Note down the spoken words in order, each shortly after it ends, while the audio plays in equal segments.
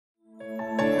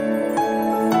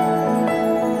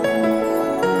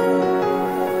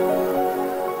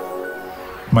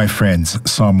My friends,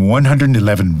 Psalm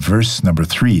 111 verse number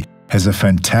 3 has a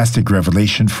fantastic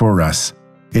revelation for us.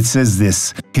 It says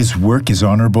this, His work is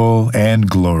honorable and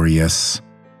glorious.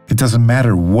 It doesn't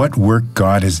matter what work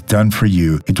God has done for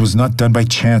you. It was not done by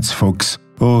chance, folks.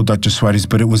 Oh, Dr. Soares,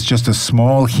 but it was just a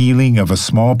small healing of a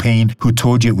small pain. Who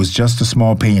told you it was just a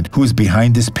small pain? Who is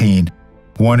behind this pain?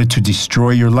 Wanted to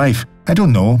destroy your life? I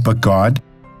don't know, but God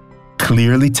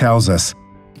clearly tells us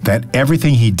that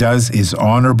everything He does is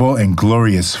honorable and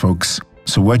glorious, folks.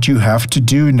 So what you have to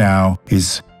do now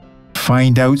is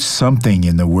find out something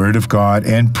in the Word of God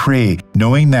and pray,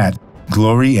 knowing that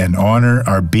glory and honor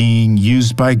are being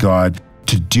used by God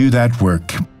to do that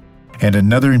work. And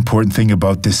another important thing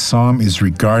about this psalm is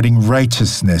regarding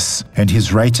righteousness, and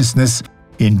His righteousness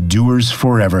endures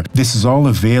forever. This is all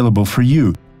available for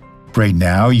you. Right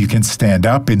now, you can stand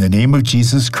up in the name of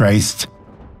Jesus Christ,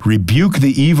 rebuke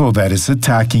the evil that is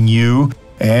attacking you,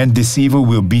 and this evil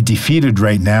will be defeated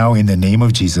right now in the name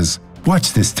of Jesus.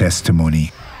 Watch this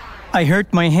testimony. I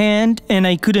hurt my hand and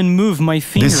I couldn't move my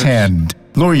fingers. This hand.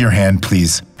 Lower your hand,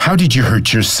 please. How did you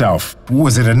hurt yourself?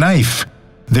 Was it a knife?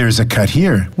 There's a cut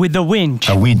here. With a winch.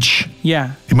 A winch.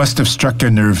 Yeah. It must have struck a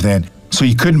nerve then, so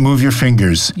you couldn't move your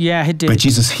fingers. Yeah, it did. But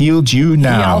Jesus healed you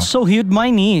now. He also healed my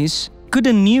knees.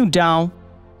 Couldn't kneel down.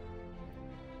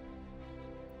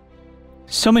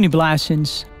 So many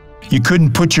blessings. You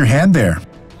couldn't put your hand there.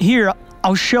 Here,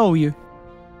 I'll show you.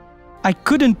 I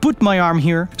couldn't put my arm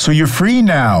here. So you're free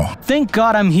now. Thank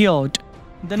God I'm healed.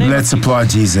 Let's applaud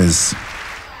Jesus.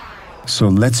 So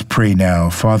let's pray now.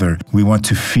 Father, we want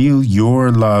to feel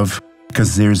your love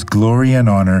because there's glory and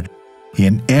honor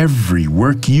in every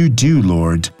work you do,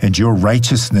 Lord, and your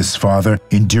righteousness, Father,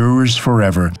 endures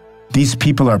forever. These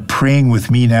people are praying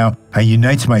with me now. I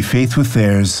unite my faith with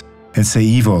theirs and say,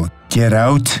 evil, get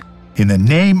out in the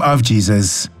name of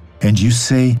Jesus. And you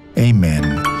say, Amen.